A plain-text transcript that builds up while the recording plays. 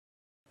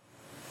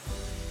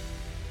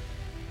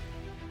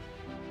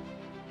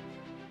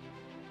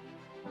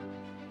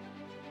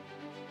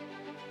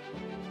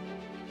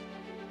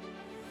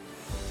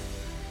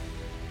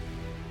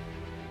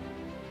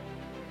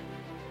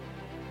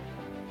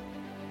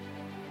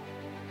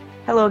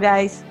Hello,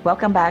 guys.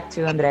 Welcome back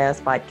to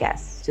Andrea's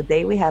podcast.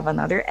 Today we have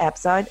another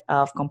episode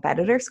of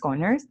Competitors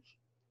Corners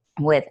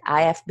with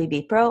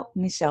IFBB Pro,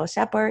 Michelle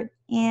Shepard,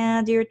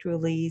 and your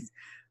trulies,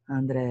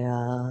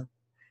 Andrea.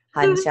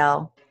 Hi,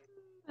 Michelle.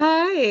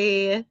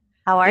 Hi.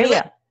 How are You you?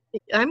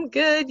 look, I'm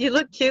good. You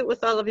look cute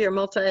with all of your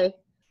multicolors.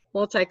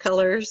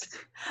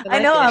 I I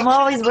like know it. I'm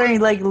always wearing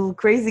like little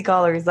crazy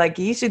colors. Like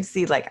you should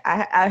see, like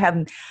I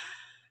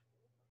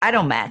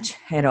don't match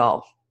at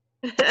all.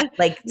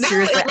 Like No,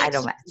 seriously, I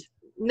don't match.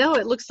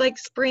 it looks like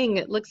spring.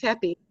 It looks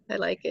happy. I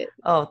like it.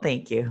 Oh,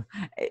 thank you.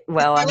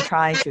 Well, I I'm like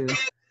trying to.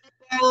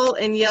 purple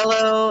and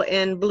yellow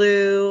and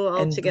blue all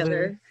And blue.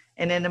 together.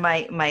 And then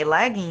my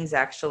leggings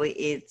actually,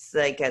 it's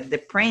like the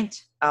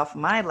print of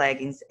my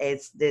leggings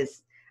is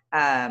this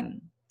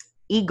um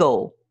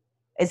eagle.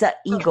 It's an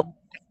Oh, eagle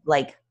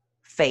like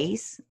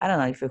face. I don't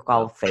know if you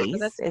call oh, it face.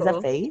 that's Is a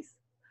cool. face.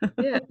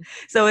 Yeah,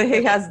 So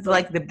he that's has cool.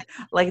 like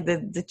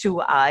the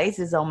two eyes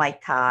is on my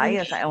thigh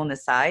as on the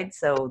side.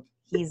 So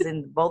he's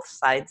in both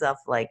sides of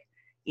like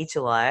each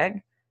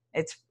leg.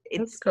 That's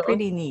It's cool.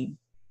 pretty neat.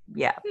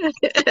 Yeah.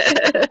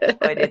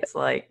 But it's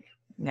like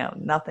no,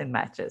 nothing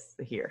matches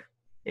here.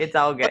 It's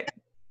all good.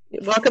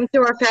 Welcome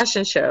to our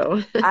fashion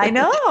show. I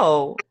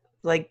know.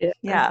 Like, Yeah.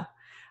 yeah.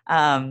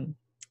 Um,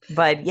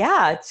 but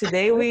yeah,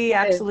 today we Okay.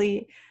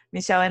 actually,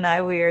 Michelle and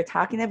I, we are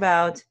talking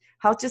about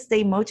how to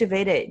stay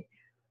motivated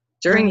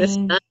During this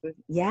during, time,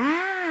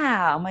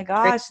 yeah, oh my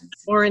during gosh.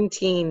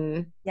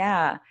 quarantine.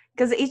 Yeah.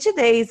 Because each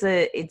day is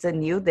it's a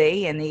new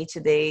day, and each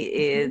day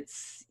Mhm.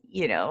 it's,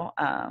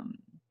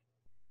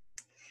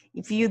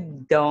 if you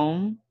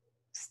don't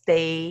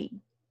stay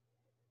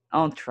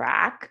on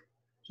track,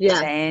 Yeah,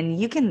 then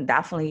you can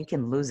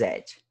lose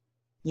it,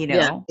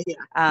 yeah, yeah,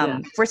 yeah.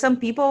 for some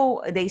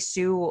people they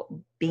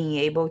still being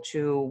able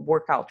to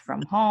work out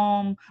from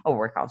home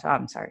or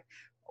I'm sorry,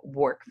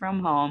 work from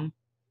home,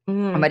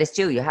 Mhm. but it's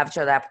still you have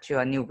to adapt to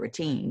a new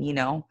routine,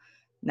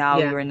 now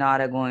Yeah, you're not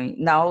going,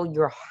 now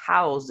your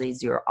house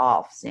is your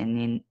office, and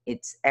then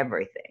it's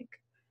everything,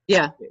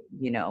 yeah,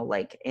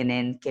 like, and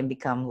then can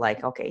become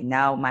like, okay,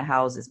 now my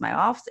house is my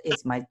office,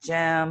 it's my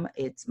gym,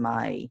 it's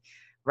my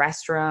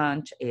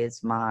restaurant,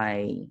 it's my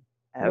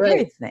right.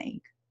 everything.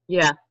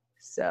 Yeah,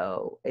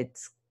 So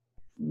it's,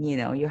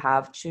 you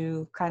have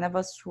to kind of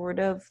a sort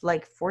of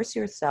like force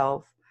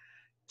yourself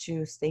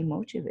to stay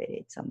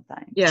motivated yeah.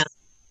 sometimes,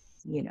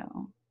 you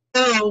know.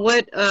 So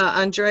what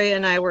Andrea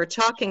and I were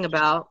talking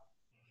about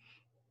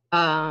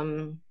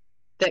um,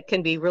 that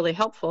can be really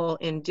helpful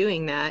in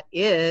doing that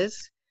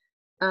is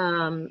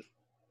um,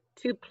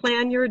 to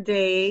plan your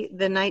day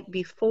the night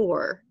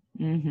before.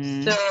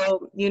 Mm-hmm.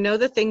 So you know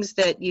the things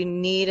that you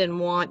need and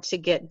want to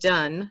get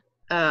done,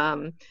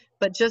 um,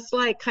 but just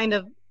like kind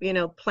of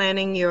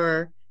planning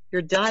your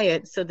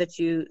diet so that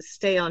you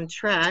stay on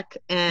track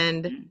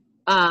and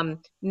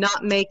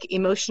not make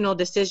emotional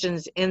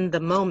decisions in the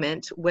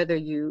moment. Whether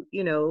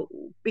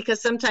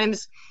because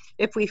sometimes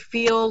if we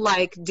feel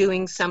like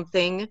doing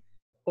something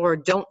or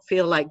don't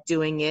feel like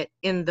doing it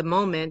in the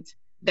moment,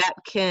 that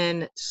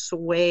can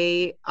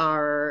sway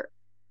our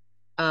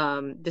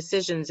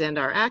decisions and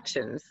our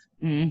actions.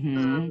 Mm-hmm.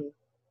 Um,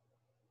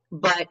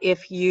 but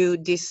if you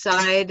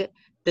decide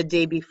the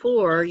day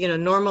before,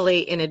 normally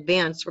in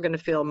advance, we're going to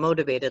feel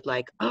motivated,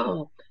 like,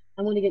 oh,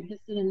 I want to get this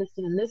done and this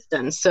done and this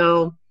done.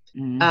 So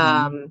Mm-hmm.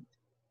 um,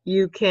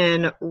 you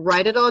can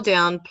write it all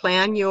down,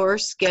 plan your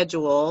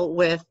schedule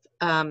with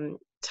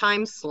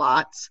time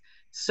slots.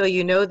 So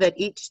you know that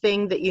each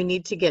thing that you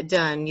need to get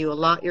done, you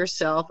allot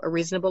yourself a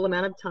reasonable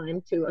amount of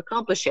time to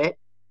accomplish it,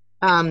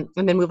 and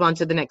then move on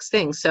to the next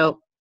thing. So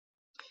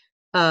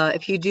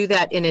if you do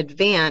that in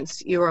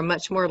advance, you are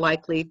much more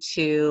likely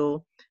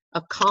to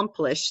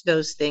accomplish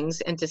those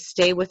things and to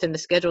stay within the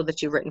schedule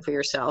that you've written for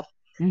yourself.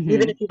 Mm-hmm.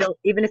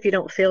 Even if you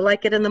don't feel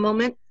like it in the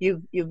moment,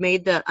 you've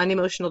made the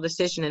unemotional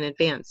decision in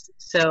advance.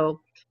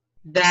 So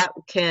that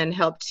can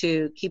help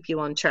to keep you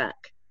on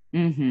track.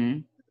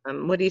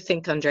 Mm-hmm. What do you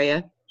think,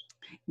 Andrea?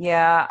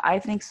 Yeah, I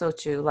think so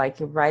too. Like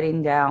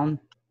writing down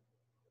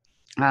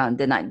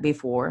the night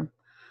before,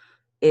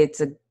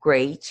 it's a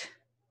great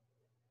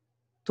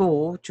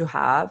tool to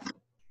have,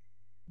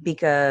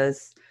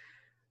 because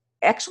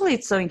actually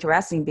it's so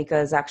interesting,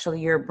 because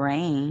actually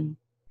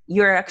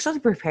you're actually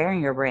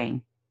preparing your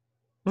brain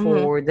Mm-hmm.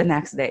 for the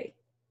next day,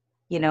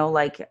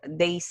 like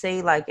they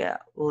say, like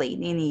late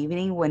in the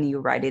evening when you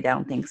write it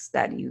down, things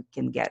that you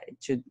can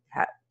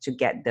to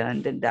get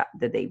done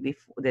the day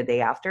before, the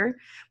day after,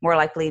 more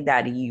likely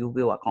that you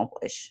will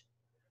accomplish,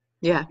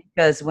 Yeah,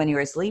 because when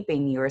you're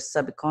sleeping, your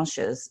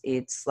subconscious,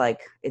 it's like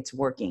it's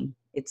working,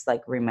 it's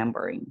like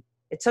remembering.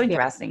 It's so yeah,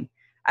 interesting.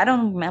 I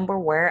don't remember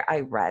where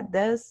I read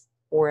this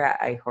or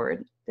I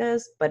heard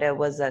this, but it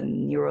was a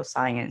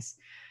neuroscience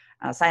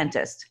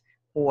scientist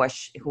who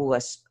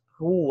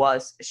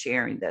was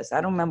sharing this.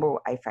 I don't remember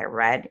if I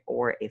read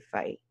or if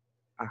I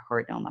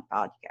heard on a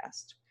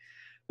podcast,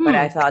 but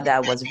I hmm. thought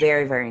that was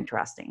very, very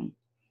interesting.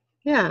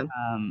 Yeah,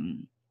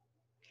 Um,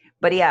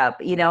 but yeah,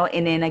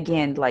 and then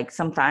again, like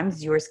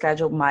sometimes your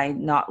schedule might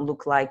not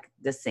look like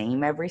the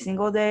same every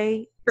single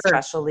day, sure.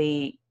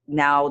 especially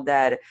now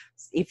that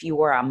if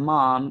you are a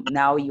mom,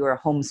 now you're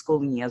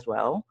homeschooling as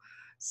well.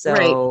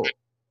 Right. So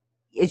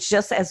it's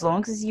just as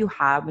long as you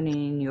have it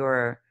in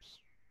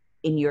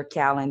your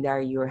calendar,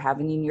 you're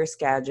having in your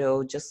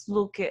schedule, just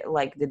look at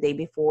like the day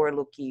before,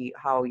 look at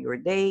how your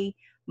day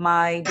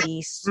might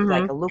be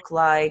like Mm-hmm. a look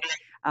like.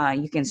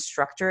 You can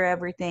structure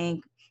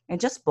everything and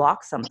just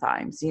block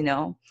sometimes,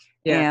 Yeah.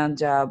 and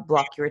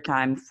block your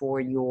time for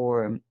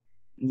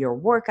your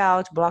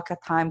workout, block a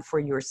time for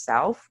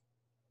yourself.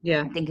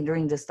 Yeah. I think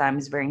during this time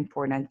is very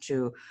important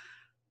to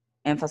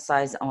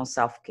emphasize on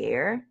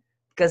self-care,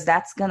 because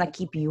that's going to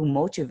keep you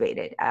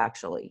motivated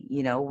actually,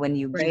 when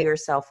you give Right.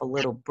 yourself a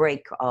little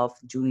break of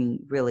doing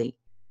really,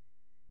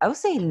 I would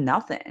say,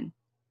 nothing,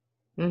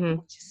 Mm-hmm.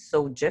 which is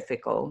so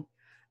difficult.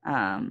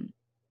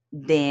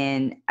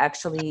 Then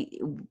actually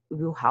it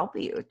will help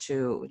you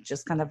to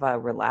just kind of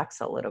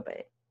relax a little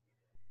bit and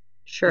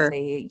Sure.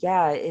 say,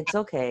 yeah, it's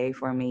okay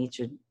for me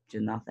to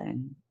do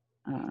nothing.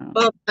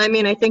 Well, I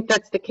mean, I think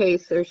that's the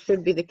case, or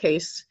should be the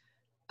case,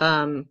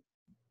 um,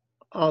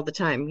 all the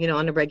time,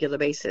 on a regular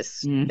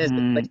basis,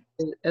 Mm-hmm,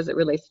 as it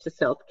relates to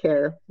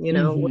self-care. We're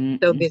mm-hmm,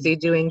 so mm-hmm. busy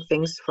doing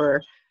things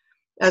for,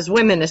 as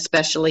women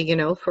especially,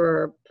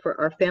 for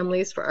our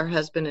families, for our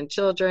husband and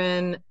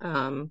children.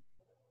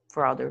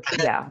 For other,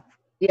 yeah.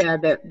 Yeah,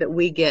 that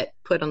we get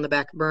put on the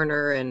back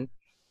burner, and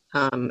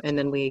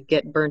then we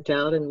get burnt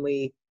out, and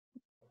we,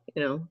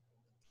 you know,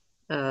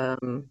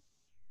 um,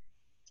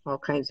 all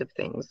kinds of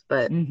things.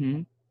 But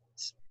Mm-hmm,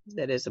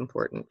 that is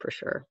important for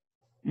sure.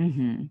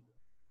 mm-hmm.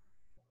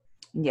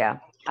 Yeah,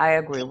 I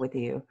agree with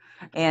you.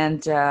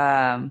 And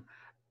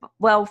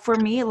well, for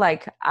me,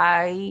 like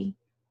I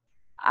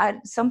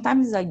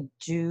sometimes I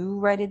do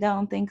write it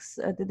down things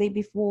the day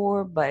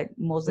before, but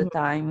most of Mhm. the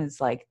time it's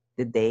like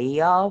the day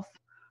of.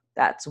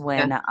 That's Yeah.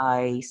 when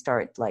I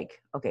start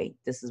like, okay,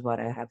 this is what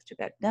I have to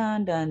get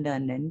done, done,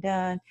 done, done,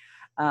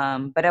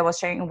 done. But I was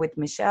sharing with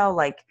Michelle,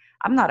 like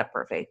I'm not a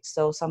perfect,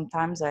 so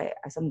sometimes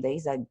some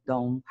days I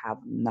don't have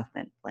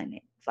nothing planned.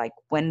 Like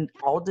when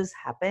all this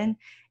happened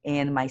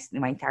and my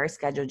entire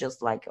schedule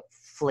just like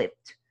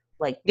flipped,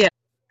 like Yeah.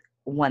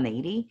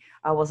 180.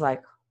 I was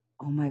like,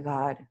 oh my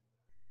god,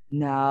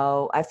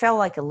 no, I felt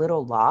like a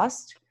little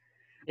lost,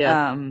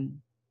 Yeah.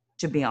 um,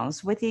 to be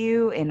honest with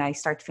you, and I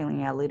start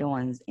feeling a little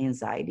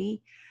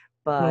anxiety.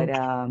 But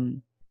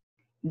Mhm.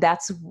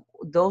 that's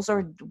those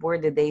were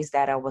the days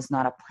that I was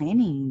not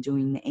planning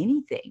doing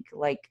anything.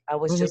 Like I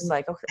was just Mhm.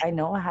 like, okay, I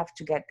know I have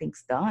to get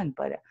things done,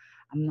 but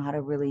I'm not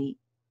really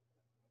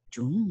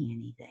doing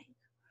anything.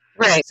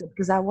 Right. So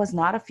because I was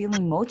not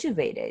feeling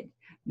motivated,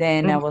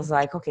 then I Mhm. was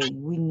like, okay,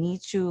 we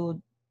need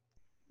to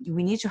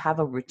have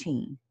a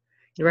routine.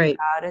 You Right.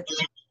 got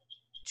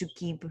to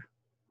keep,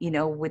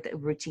 with a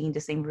routine,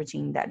 the same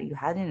routine that you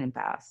had in the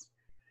past.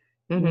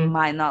 Mhm.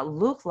 Might not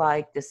look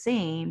like the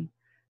same,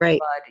 Right.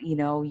 but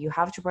you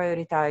have to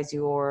prioritize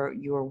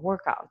your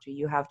workout.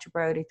 You have to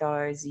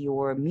prioritize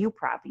your meal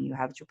prepping. You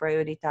have to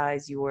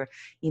prioritize your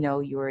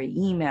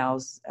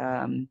emails,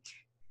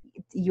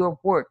 your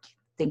work,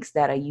 things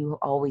that you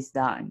always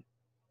done.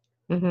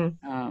 Mhm.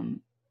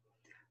 Um,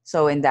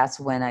 so, and that's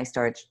when I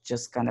start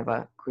just kind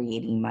of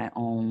creating my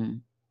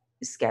own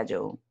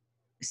schedule,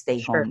 stay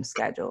Sure. home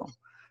schedule,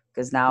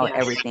 because now Yeah.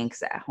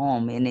 everything's at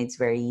home and it's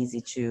very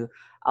easy to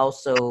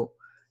also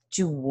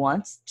to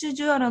want to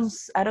do.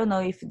 I don't know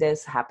if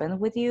this happened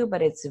with you,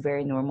 but it's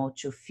very normal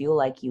to feel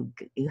like you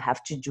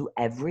have to do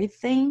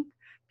everything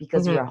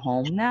because Mhm. you're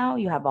home now.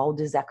 You have all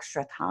this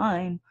extra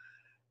time,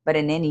 but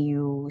and then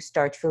you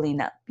start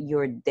filling up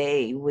your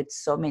day with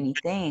so many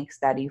things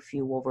that you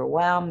feel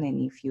overwhelmed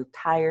and you feel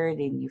tired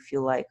and you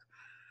feel like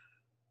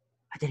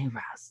I didn't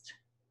rest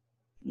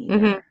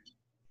Mhm. either.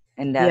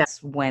 And Yeah.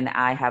 that's when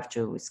I have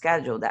to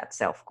schedule that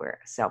self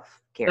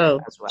care Oh,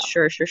 as well.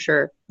 sure, sure,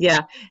 sure.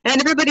 Yeah.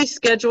 And everybody's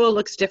schedule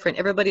looks different.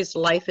 Everybody's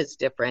life is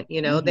different. They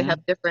have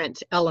Mhm.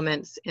 different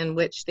elements in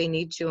which they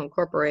need to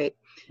incorporate,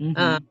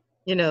 uh, Mhm.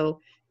 you know,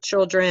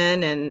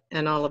 children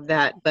and all of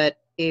that. But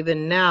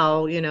even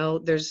now,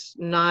 there's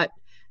not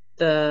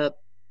the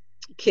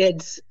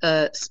kids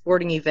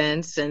sporting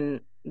events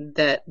and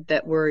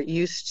that we're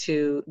used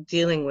to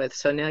dealing with.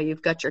 So now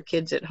you've got your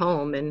kids at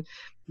home, and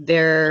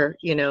they're,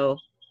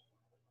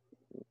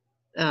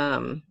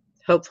 um,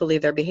 hopefully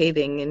they're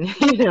behaving, and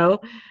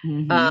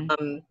Mhm.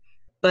 um,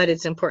 but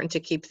it's important to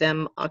keep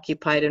them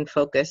occupied and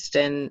focused,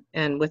 and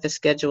with a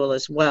schedule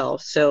as well.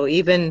 So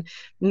even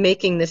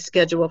making the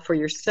schedule for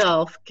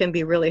yourself can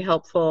be really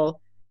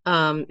helpful,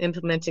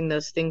 implementing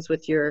those things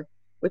with your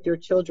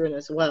children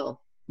as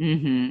well.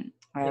 Mhm.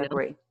 I You know?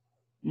 agree.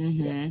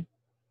 Yeah. Mhm.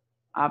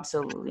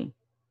 Absolutely.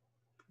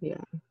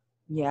 Yeah.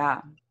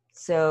 Yeah.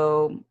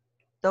 So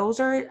those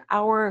are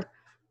our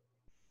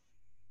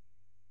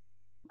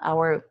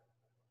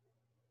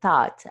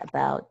thoughts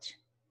about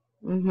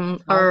Hmm.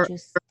 how Our to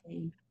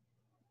stay.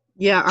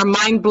 Yeah, our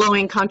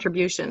mind-blowing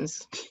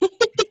contributions.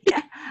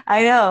 Yeah,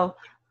 I know.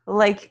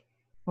 Like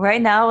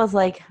right now, I was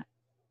like,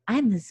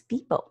 I miss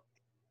people.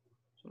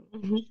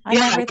 Mhm. I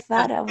Yeah, never yeah.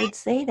 thought I would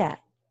say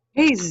that.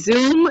 Hey,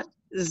 Zoom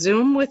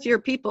with your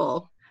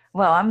people.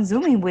 Well, I'm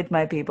Zooming with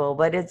my people,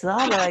 but it's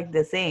not like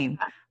the same.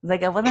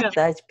 Like I want to Yeah.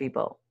 touch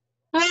people.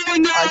 I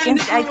know, I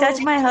I touch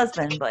I my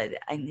husband, but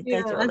I need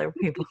to touch know. other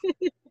people.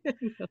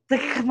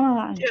 Like, come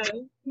on. Yeah.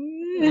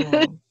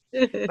 Oh,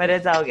 but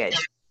it's all good.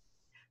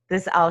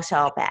 This all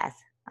shall pass.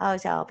 All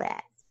shall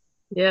pass.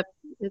 Yep,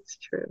 it's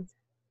true.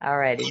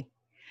 Alrighty.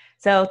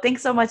 So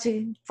thanks so much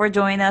for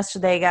joining us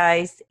today,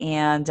 guys,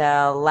 and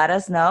let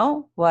us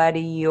know what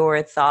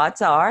your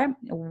thoughts are.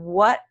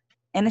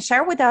 And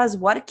share with us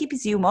what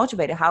keeps you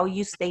motivated, how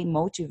you stay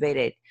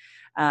motivated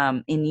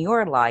in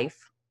your life,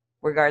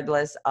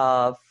 regardless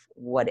of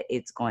what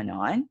is going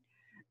on.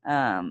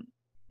 Um,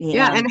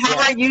 Yeah, and and how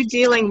are you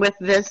dealing with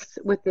this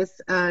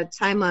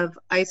time of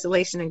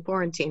isolation and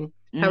quarantine?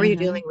 How are you mhm,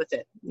 dealing with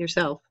it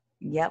yourself?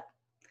 yep,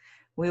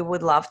 we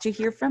would love to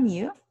hear from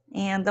you.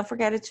 And don't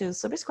forget to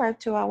subscribe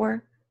to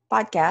our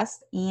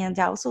podcast and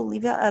also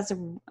leave us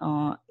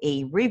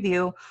a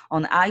review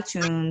on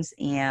iTunes.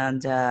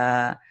 And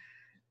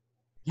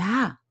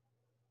yeah,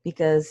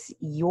 because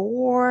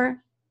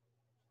your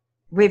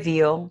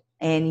review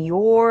and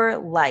your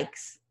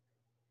likes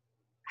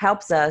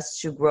helps us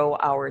to grow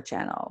our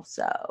channel.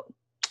 So,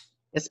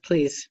 Yes,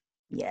 please.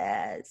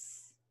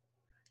 yes,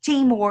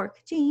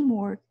 teamwork,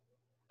 teamwork.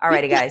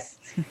 Alrighty, guys.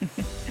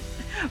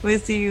 We'll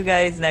see you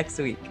guys next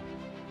week.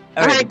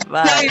 All Alrighty, right,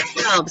 take care of bye.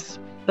 yourselves.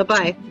 Bye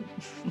bye.